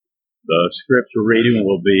The scripture reading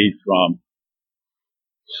will be from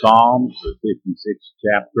Psalms, the 56th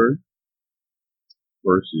chapter,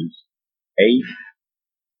 verses 8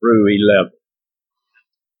 through 11.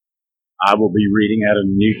 I will be reading out of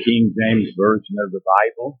the New King James Version of the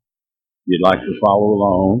Bible. If you'd like to follow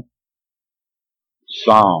along,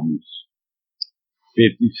 Psalms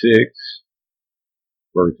 56,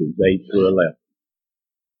 verses 8 through 11.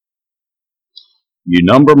 You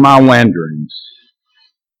number my wanderings.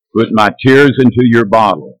 Put my tears into your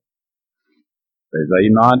bottle. Are they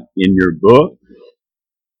not in your book?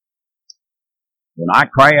 When I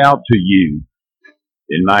cry out to you,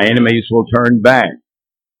 then my enemies will turn back.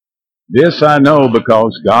 This I know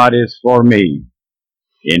because God is for me.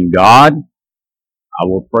 In God, I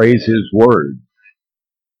will praise His word.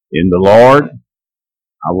 In the Lord,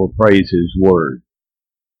 I will praise His word.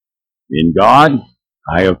 In God,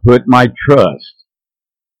 I have put my trust.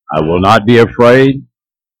 I will not be afraid.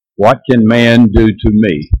 What can man do to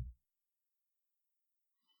me?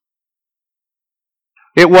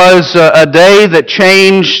 It was a day that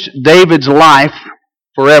changed David's life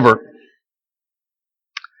forever.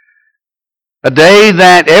 A day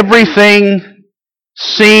that everything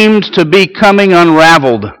seemed to be coming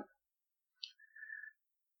unraveled.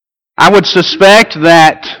 I would suspect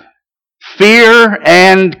that fear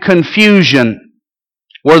and confusion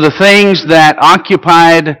were the things that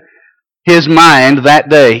occupied his mind that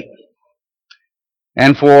day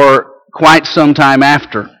and for quite some time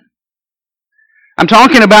after. I'm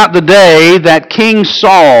talking about the day that King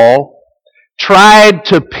Saul tried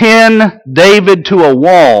to pin David to a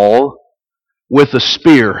wall with a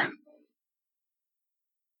spear.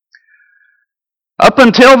 Up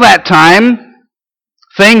until that time,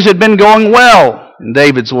 things had been going well in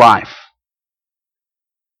David's life.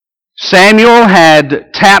 Samuel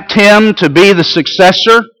had tapped him to be the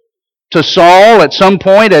successor to Saul at some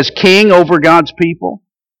point as king over God's people.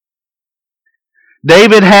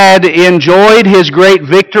 David had enjoyed his great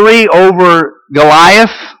victory over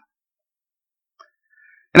Goliath.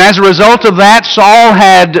 And as a result of that, Saul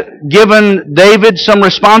had given David some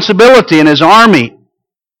responsibility in his army.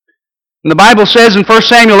 And the Bible says in 1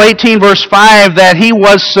 Samuel 18 verse 5 that he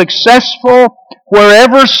was successful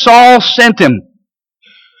wherever Saul sent him.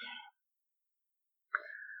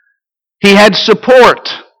 He had support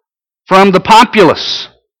from the populace.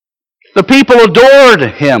 The people adored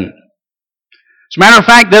him. As a matter of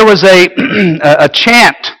fact, there was a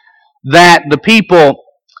chant that the people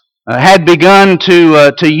had begun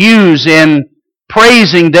to use in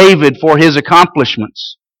praising David for his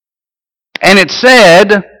accomplishments. And it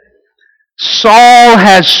said, Saul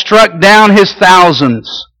has struck down his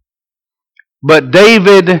thousands, but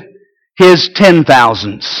David his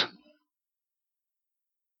 10,000s.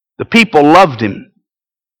 The people loved him.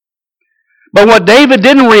 But what David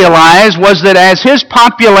didn't realize was that as his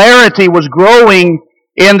popularity was growing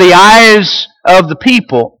in the eyes of the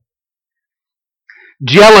people,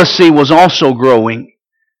 jealousy was also growing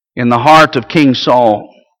in the heart of King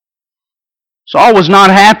Saul. Saul was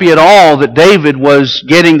not happy at all that David was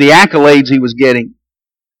getting the accolades he was getting.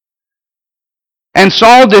 And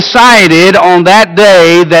Saul decided on that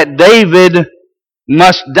day that David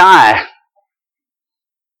must die.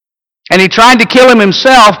 And he tried to kill him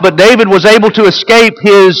himself, but David was able to escape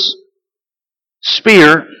his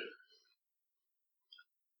spear.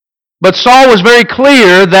 But Saul was very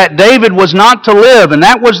clear that David was not to live, and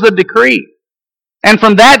that was the decree. And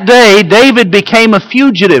from that day, David became a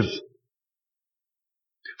fugitive.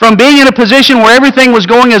 From being in a position where everything was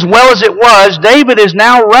going as well as it was, David is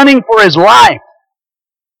now running for his life.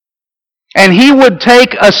 And he would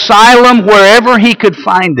take asylum wherever he could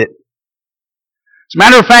find it. As a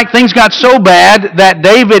matter of fact, things got so bad that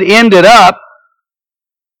David ended up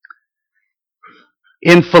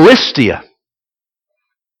in Philistia,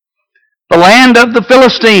 the land of the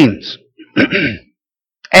Philistines,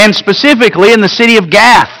 and specifically in the city of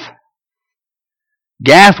Gath.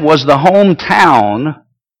 Gath was the hometown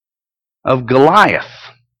of Goliath,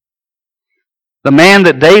 the man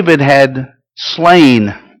that David had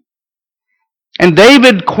slain. And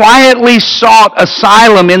David quietly sought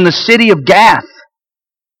asylum in the city of Gath.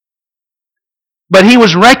 But he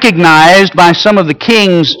was recognized by some of the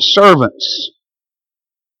king's servants.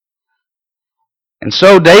 And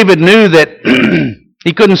so David knew that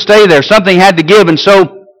he couldn't stay there. Something had to give. And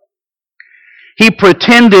so he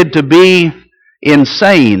pretended to be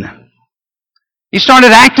insane. He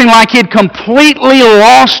started acting like he'd completely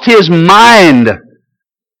lost his mind.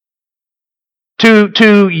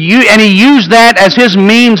 And he used that as his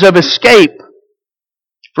means of escape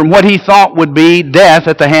from what he thought would be death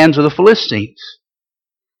at the hands of the Philistines.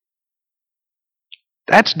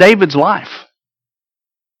 That's David's life.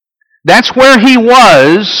 That's where he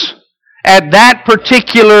was at that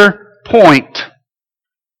particular point.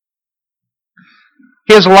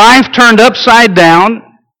 His life turned upside down.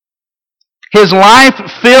 His life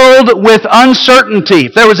filled with uncertainty.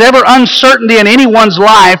 If there was ever uncertainty in anyone's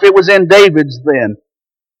life, it was in David's then.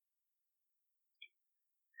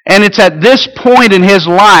 And it's at this point in his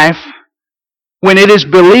life when it is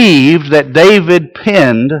believed that David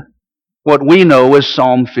penned what we know as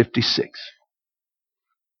Psalm 56.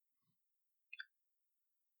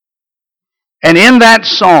 And in that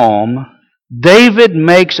psalm, David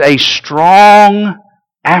makes a strong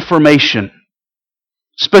affirmation.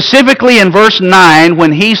 Specifically in verse 9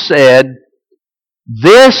 when he said,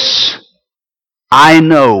 "This I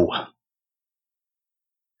know,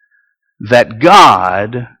 that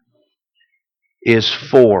God is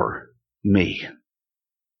for me."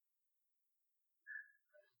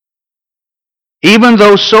 Even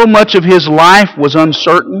though so much of his life was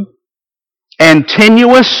uncertain and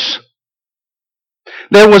tenuous,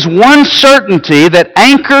 there was one certainty that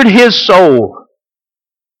anchored his soul,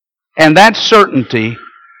 and that certainty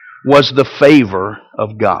was the favor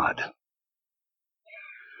of God.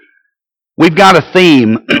 We've got a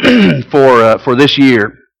theme for this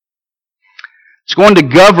year. It's going to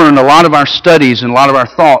govern a lot of our studies and a lot of our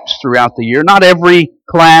thoughts throughout the year. Not every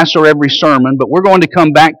class or every sermon, but we're going to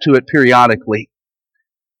come back to it periodically.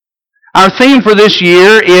 Our theme for this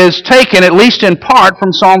year is taken, at least in part,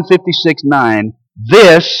 from Psalm 56:9.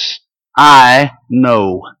 This I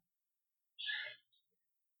know.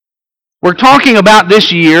 We're talking about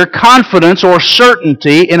this year confidence or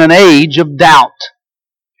certainty in an age of doubt.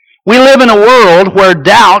 We live in a world where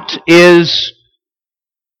doubt is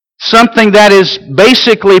something that is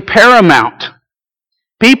basically paramount.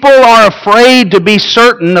 People are afraid to be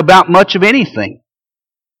certain about much of anything.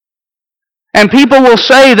 And people will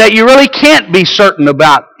say that you really can't be certain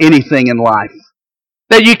about anything in life.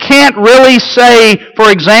 That you can't really say,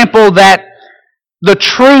 for example, that the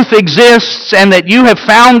truth exists and that you have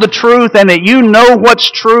found the truth and that you know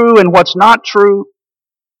what's true and what's not true.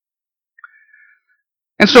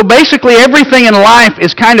 And so basically everything in life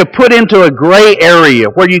is kind of put into a gray area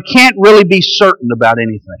where you can't really be certain about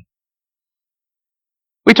anything.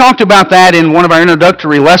 We talked about that in one of our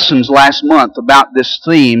introductory lessons last month about this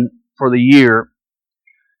theme for the year.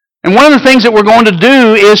 And one of the things that we're going to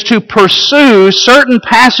do is to pursue certain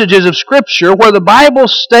passages of Scripture where the Bible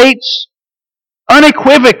states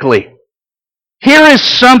unequivocally, here is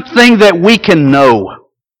something that we can know.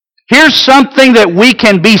 Here's something that we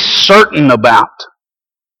can be certain about.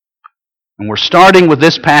 And we're starting with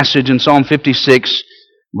this passage in Psalm 56,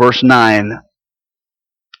 verse 9.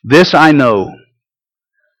 This I know,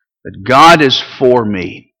 that God is for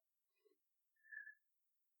me.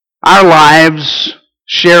 Our lives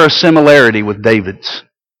share a similarity with David's.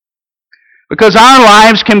 Because our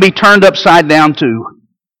lives can be turned upside down too.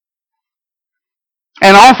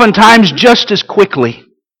 And oftentimes just as quickly.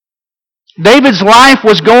 David's life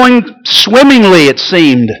was going swimmingly, it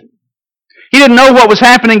seemed. He didn't know what was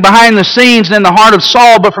happening behind the scenes and in the heart of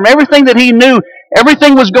Saul, but from everything that he knew,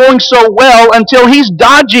 everything was going so well until he's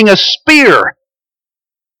dodging a spear.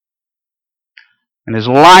 And his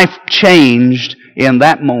life changed in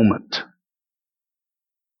that moment.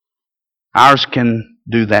 Ours can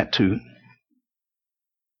do that too.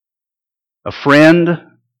 A friend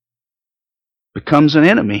becomes an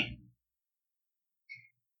enemy.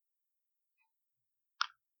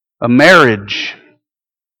 A marriage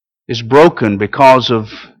is broken because of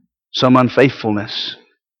some unfaithfulness.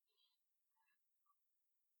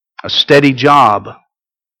 A steady job,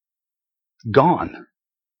 gone.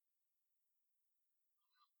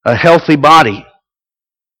 A healthy body,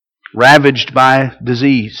 ravaged by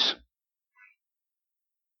disease.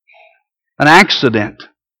 An accident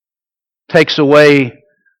takes away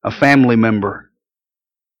a family member.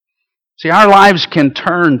 See, our lives can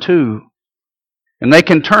turn too, and they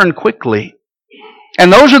can turn quickly.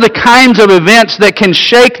 And those are the kinds of events that can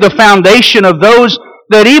shake the foundation of those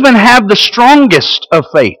that even have the strongest of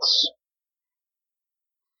faiths.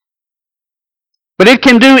 But it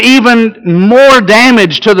can do even more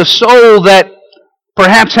damage to the soul that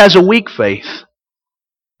perhaps has a weak faith.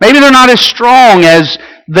 Maybe they're not as strong as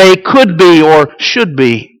they could be or should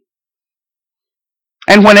be.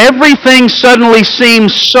 And when everything suddenly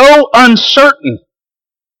seems so uncertain,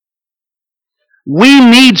 we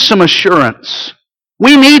need some assurance.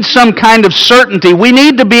 We need some kind of certainty. We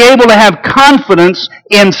need to be able to have confidence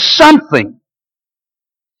in something.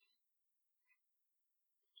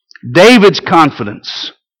 David's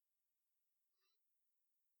confidence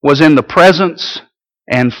was in the presence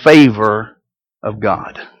and favor of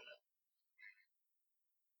God.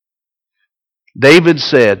 David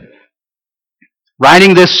said,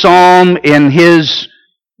 writing this psalm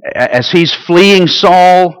as he's fleeing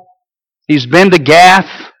Saul, he's been to Gath,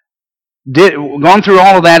 gone through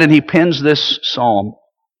all of that, and he pens this psalm.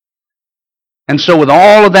 And so with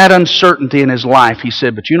all of that uncertainty in his life, he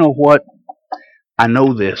said, but you know what? I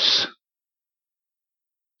know this.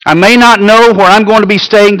 I may not know where I'm going to be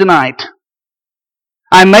staying tonight.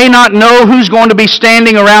 I may not know who's going to be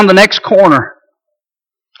standing around the next corner.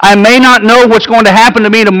 I may not know what's going to happen to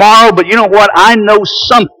me tomorrow, but you know what? I know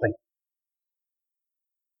something.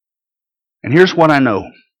 And here's what I know.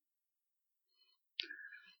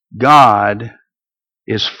 God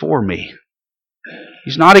is for me.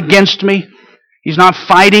 He's not against me. He's not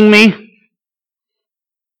fighting me.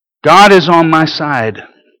 God is on my side.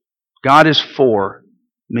 God is for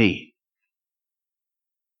me.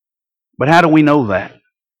 But how do we know that?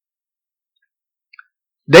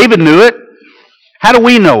 David knew it. How do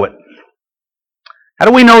we know it? How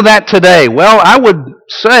do we know that today? Well, I would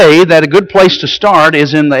say that a good place to start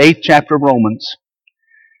is in the 8th chapter of Romans.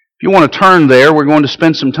 If you want to turn there, we're going to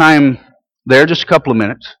spend some time there, just a couple of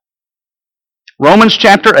minutes. Romans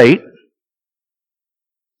chapter 8.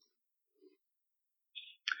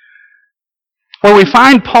 Where we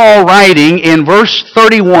find Paul writing in verse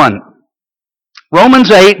 31.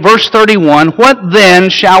 Romans 8, verse 31, what then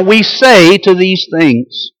shall we say to these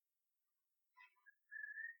things?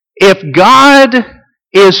 If God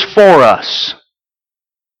is for us,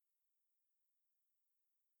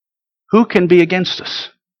 who can be against us?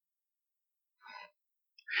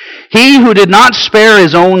 He who did not spare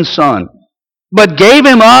His own Son, but gave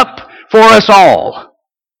Him up for us all,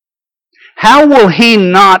 how will He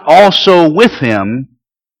not also with Him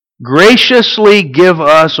graciously give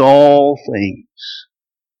us all things?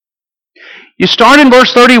 You start in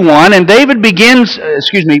verse 31, and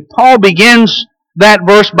Paul begins that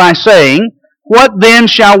verse by saying, what then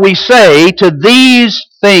shall we say to these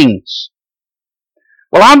things?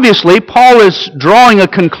 Well, obviously, Paul is drawing a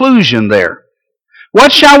conclusion there.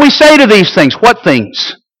 What shall we say to these things? What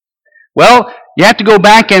things? Well, you have to go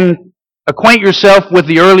back and acquaint yourself with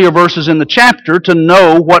the earlier verses in the chapter to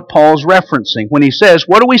know what Paul's referencing. When he says,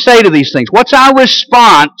 what do we say to these things? What's our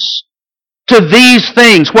response to these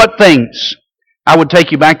things? What things? I would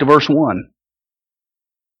take you back to verse 1.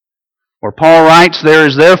 Where Paul writes, there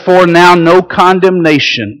is therefore now no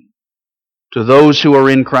condemnation to those who are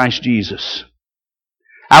in Christ Jesus.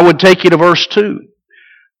 I would take you to verse 2,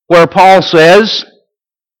 where Paul says,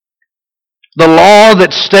 the law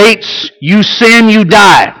that states you sin, you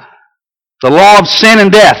die, the law of sin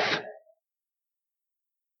and death,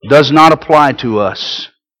 does not apply to us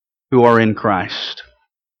who are in Christ.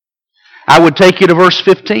 I would take you to verse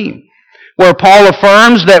 15, where Paul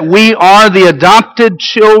affirms that we are the adopted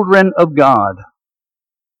children of God.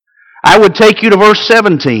 I would take you to verse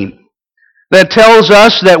 17, that tells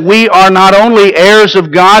us that we are not only heirs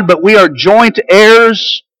of God, but we are joint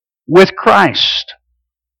heirs with Christ.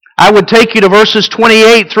 I would take you to verses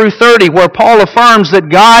 28 through 30, where Paul affirms that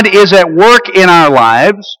God is at work in our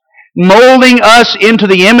lives, molding us into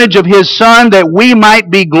the image of His Son, that we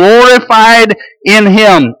might be glorified in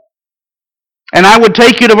Him. And I would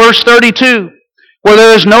take you to verse 32, where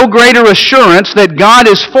there is no greater assurance that God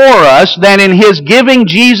is for us than in His giving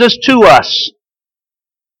Jesus to us.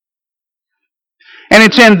 And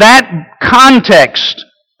it's in that context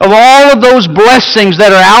of all of those blessings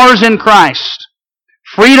that are ours in Christ,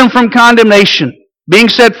 freedom from condemnation, being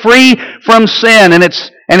set free from sin and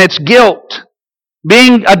its guilt,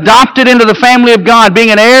 being adopted into the family of God,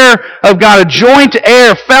 being an heir of God, a joint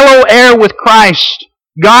heir, fellow heir with Christ,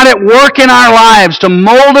 God at work in our lives to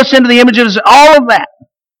mold us into the image of His, all of that.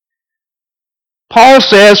 Paul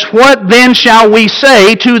says, what then shall we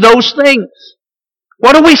say to those things?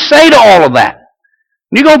 What do we say to all of that?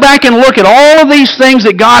 You go back and look at all of these things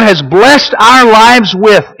that God has blessed our lives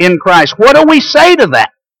with in Christ. What do we say to that?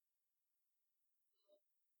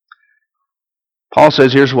 Paul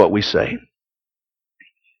says, here's what we say.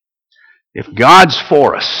 If God's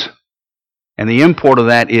for us, and the import of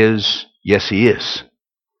that is, yes, He is.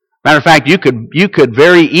 Matter of fact, you could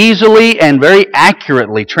very easily and very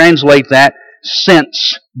accurately translate that,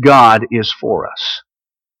 since God is for us.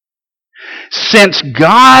 Since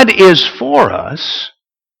God is for us,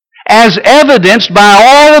 as evidenced by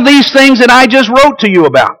all of these things that I just wrote to you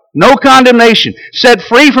about, no condemnation, set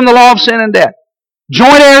free from the law of sin and death,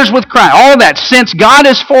 joint heirs with Christ, all of that, since God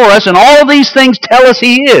is for us and all of these things tell us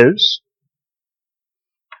He is,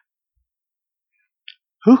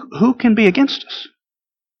 who can be against us?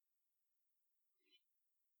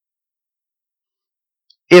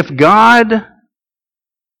 If God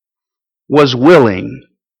was willing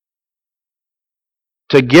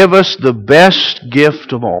to give us the best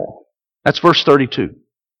gift of all. That's verse 32.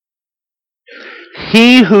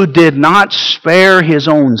 He who did not spare His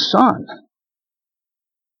own Son,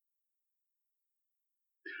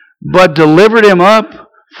 but delivered Him up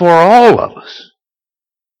for all of us.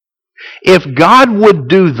 If God would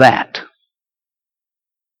do that,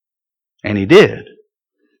 and He did,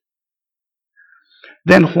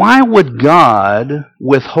 then why would God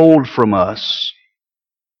withhold from us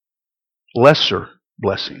lesser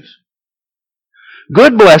blessings?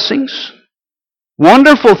 Good blessings,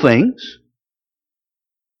 wonderful things,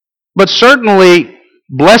 but certainly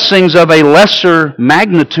blessings of a lesser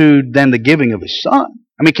magnitude than the giving of His Son.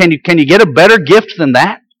 I mean, can you get a better gift than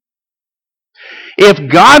that?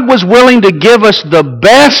 If God was willing to give us the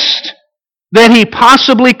best that He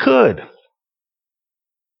possibly could,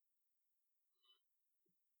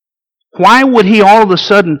 why would He all of a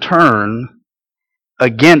sudden turn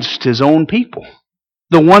against His own people?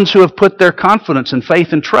 The ones who have put their confidence and faith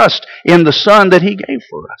and trust in the Son that He gave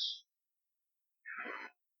for us.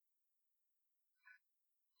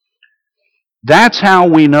 That's how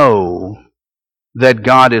we know that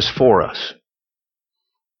God is for us.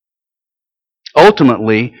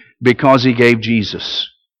 Ultimately, because He gave Jesus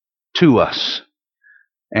to us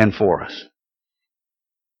and for us.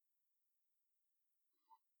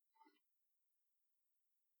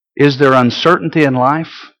 Is there uncertainty in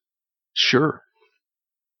life? Sure.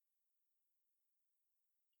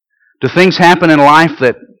 Do things happen in life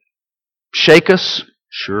that shake us?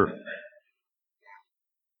 Sure.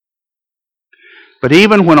 But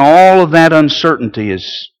even when all of that uncertainty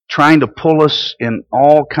is trying to pull us in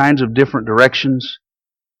all kinds of different directions,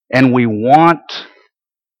 and we want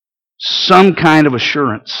some kind of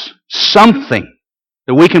assurance, something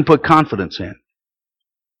that we can put confidence in,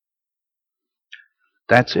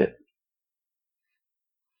 that's it.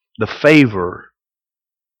 The favor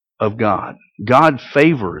of God. God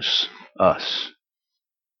favors us.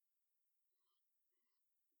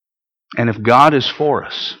 And if God is for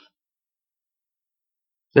us,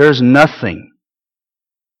 there is nothing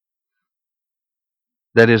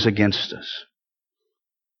that is against us.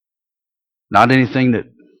 Not anything that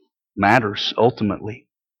matters ultimately.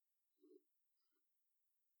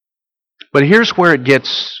 But here's where it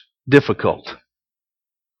gets difficult.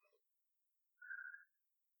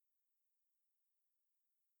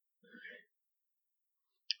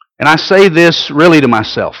 And I say this really to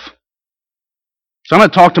myself. So I'm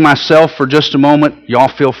going to talk to myself for just a moment. Y'all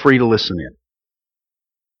feel free to listen in.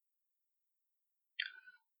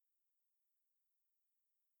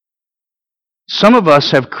 Some of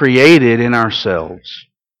us have created in ourselves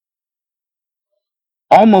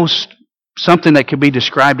almost something that could be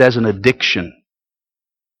described as an addiction.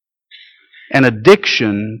 An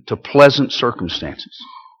addiction to pleasant circumstances.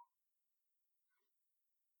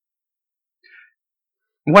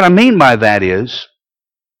 What I mean by that is,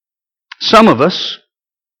 some of us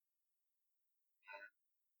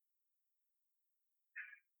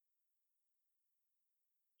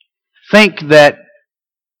think that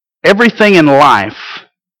everything in life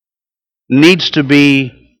needs to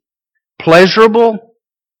be pleasurable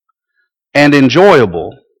and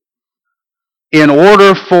enjoyable in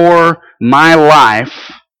order for my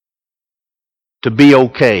life to be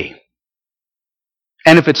okay.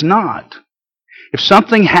 And if it's not, if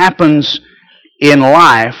something happens in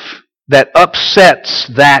life that upsets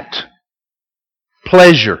that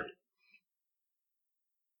pleasure,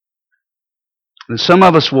 then some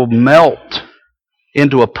of us will melt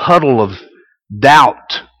into a puddle of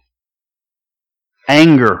doubt,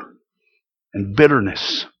 anger, and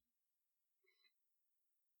bitterness.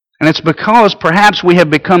 And it's because perhaps we have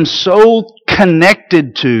become so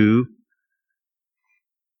connected to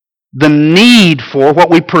the need for what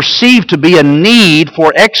we perceive to be a need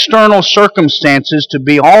for external circumstances to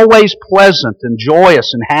be always pleasant and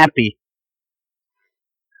joyous and happy,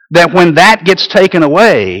 that when that gets taken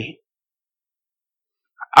away,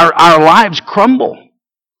 our lives crumble.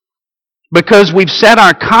 Because we've set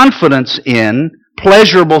our confidence in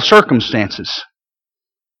pleasurable circumstances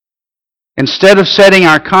instead of setting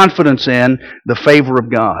our confidence in the favor of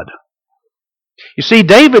God. You see,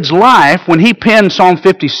 David's life, when he penned Psalm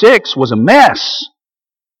 56, was a mess.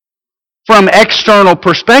 From external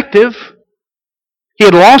perspective, he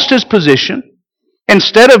had lost his position.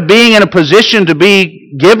 Instead of being in a position to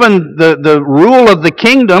be given the rule of the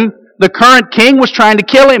kingdom, the current king was trying to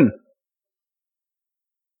kill him.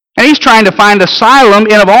 And he's trying to find asylum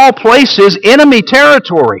in, of all places, enemy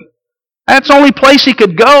territory. That's the only place he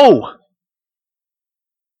could go.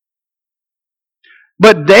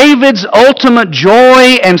 But David's ultimate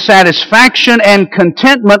joy and satisfaction and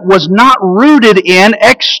contentment was not rooted in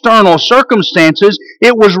external circumstances.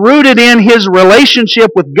 It was rooted in his relationship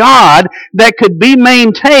with God that could be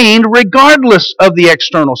maintained regardless of the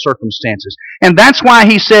external circumstances. And that's why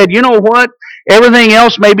he said, you know what? Everything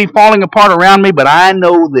else may be falling apart around me, but I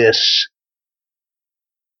know this.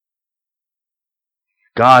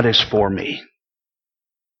 God is for me.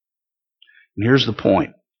 And here's the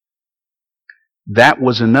point. That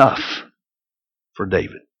was enough for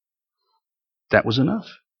David. That was enough.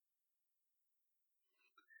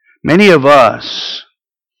 Many of us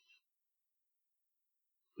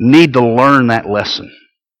need to learn that lesson.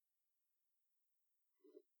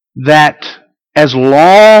 That as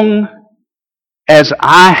long as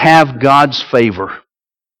I have God's favor,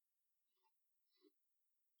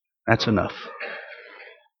 that's enough.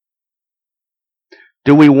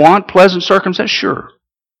 Do we want pleasant circumstances? Sure.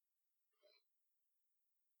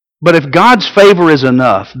 But if God's favor is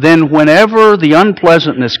enough, then whenever the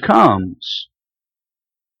unpleasantness comes,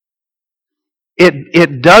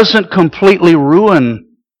 it doesn't completely ruin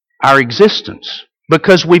our existence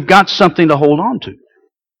because we've got something to hold on to.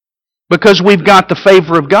 Because we've got the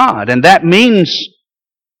favor of God, and that means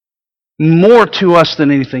more to us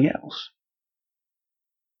than anything else.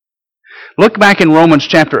 Look back in Romans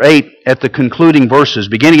chapter 8 at the concluding verses,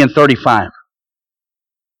 beginning in 35.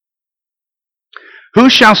 Who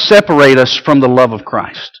shall separate us from the love of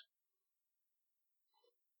Christ?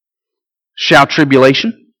 Shall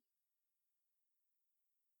tribulation,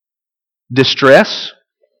 distress,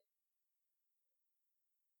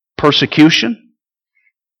 persecution,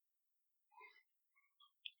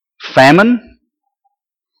 famine,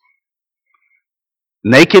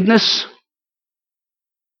 nakedness,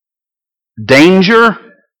 danger,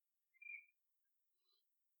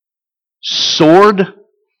 sword?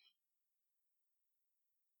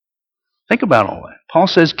 Think about all that. Paul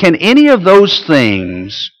says, can any of those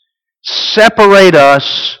things separate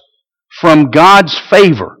us from God's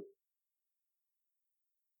favor?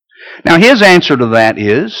 Now his answer to that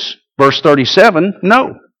is, verse 37,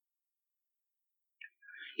 no.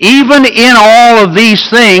 Even in all of these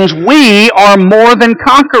things, we are more than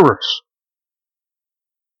conquerors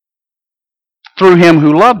through Him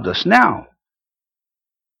who loved us. Now,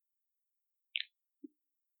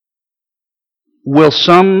 will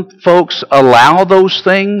some folks allow those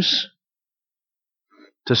things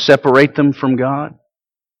to separate them from God?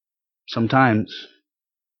 Sometimes.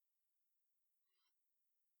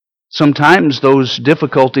 Sometimes those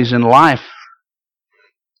difficulties in life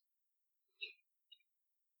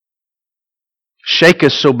shake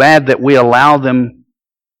us so bad that we allow them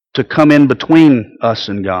to come in between us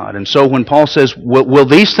and God. And so when Paul says, will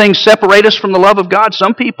these things separate us from the love of God?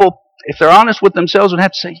 Some people, if they're honest with themselves, would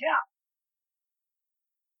have to say, yeah.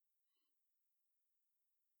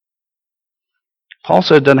 Paul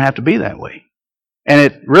said it doesn't have to be that way. And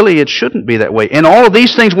it shouldn't be that way. In all of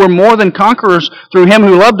these things, we're more than conquerors through Him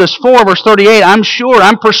who loved us. Verse 38,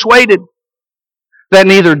 I'm persuaded that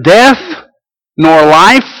neither death, nor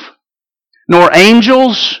life, nor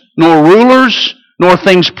angels, nor rulers, nor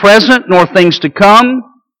things present, nor things to come,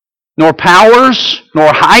 nor powers,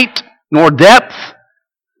 nor height, nor depth,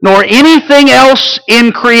 nor anything else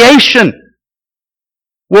in creation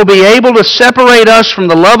will be able to separate us from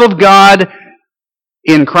the love of God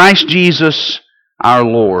in Christ Jesus our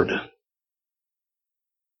Lord.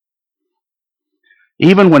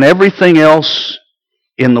 Even when everything else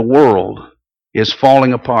in the world is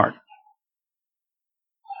falling apart,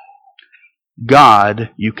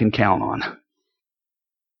 God you can count on.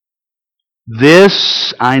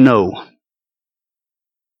 This I know,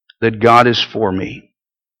 that God is for me.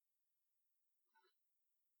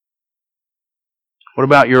 What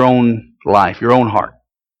about your own life, your own heart?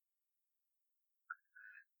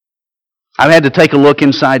 I've had to take a look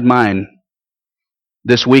inside mine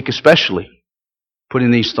this week especially,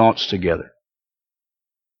 putting these thoughts together.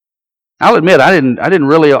 I'll admit, I didn't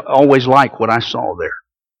really always like what I saw there.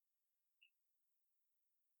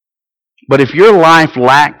 But if your life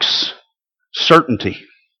lacks certainty,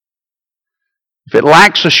 if it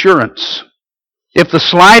lacks assurance, if the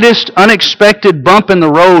slightest unexpected bump in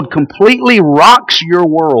the road completely rocks your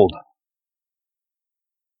world,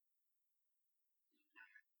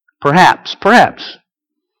 perhaps,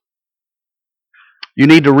 you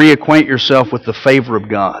need to reacquaint yourself with the favor of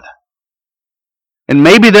God. And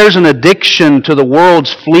maybe there's an addiction to the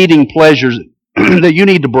world's fleeting pleasures that you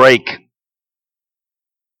need to break.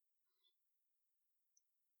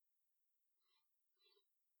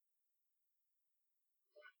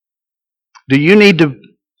 Do you need to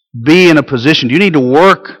be in a position, do you need to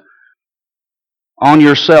work on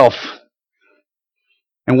yourself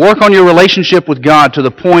and work on your relationship with God to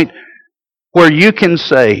the point where you can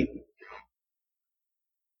say,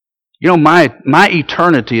 my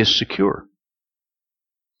eternity is secure.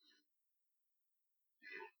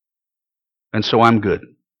 And so I'm good.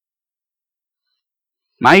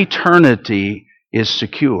 My eternity is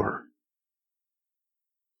secure.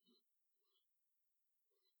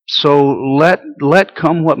 So let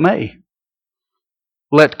come what may.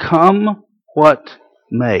 Let come what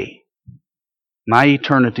may. My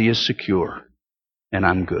eternity is secure, and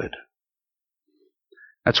I'm good.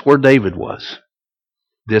 That's where David was.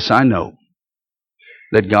 This I know,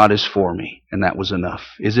 that God is for me, and that was enough.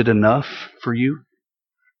 Is it enough for you?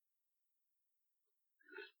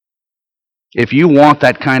 If you want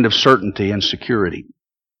that kind of certainty and security,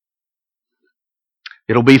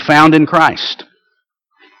 it'll be found in Christ.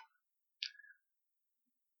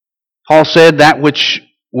 Paul said that which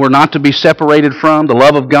we're not to be separated from, the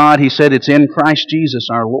love of God, he said it's in Christ Jesus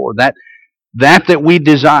our Lord. That we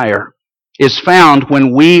desire is found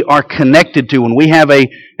when we are connected to, when we have a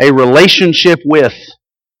relationship with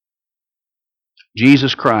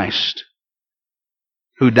Jesus Christ,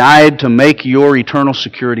 who died to make your eternal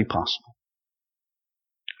security possible.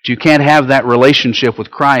 But you can't have that relationship with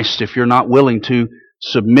Christ if you're not willing to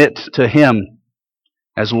submit to Him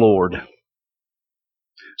as Lord.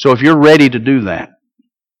 So if you're ready to do that,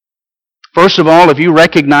 first of all, if you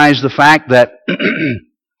recognize the fact that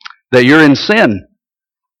that you're in sin,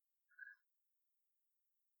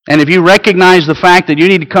 and if you recognize the fact that you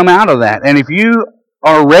need to come out of that, and if you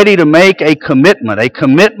are ready to make a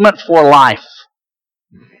commitment for life,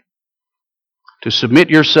 to submit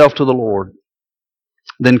yourself to the Lord,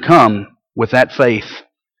 then come with that faith.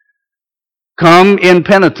 Come in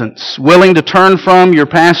penitence, willing to turn from your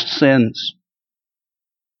past sins.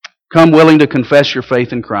 Come willing to confess your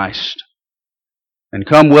faith in Christ. And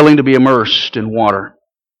come willing to be immersed in water,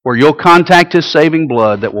 where you'll contact His saving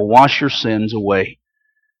blood that will wash your sins away.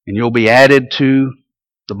 And you'll be added to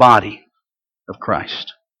the body of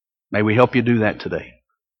Christ. May we help you do that today.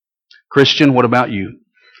 Christian, what about you?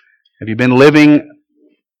 Have you been living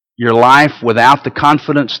your life without the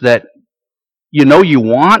confidence that you know you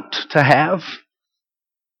want to have?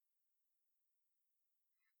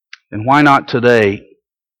 Then why not today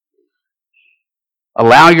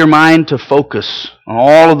allow your mind to focus on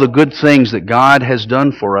all of the good things that God has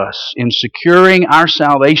done for us in securing our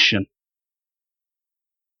salvation?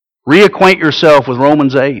 Reacquaint yourself with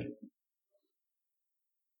Romans 8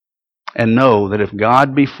 and know that if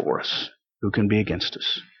God be for us, who can be against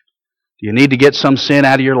us? Do you need to get some sin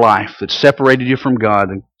out of your life that separated you from God,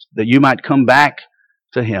 that you might come back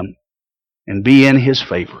to Him and be in His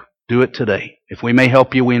favor? Do it today. If we may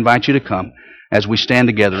help you, we invite you to come as we stand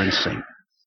together and sing.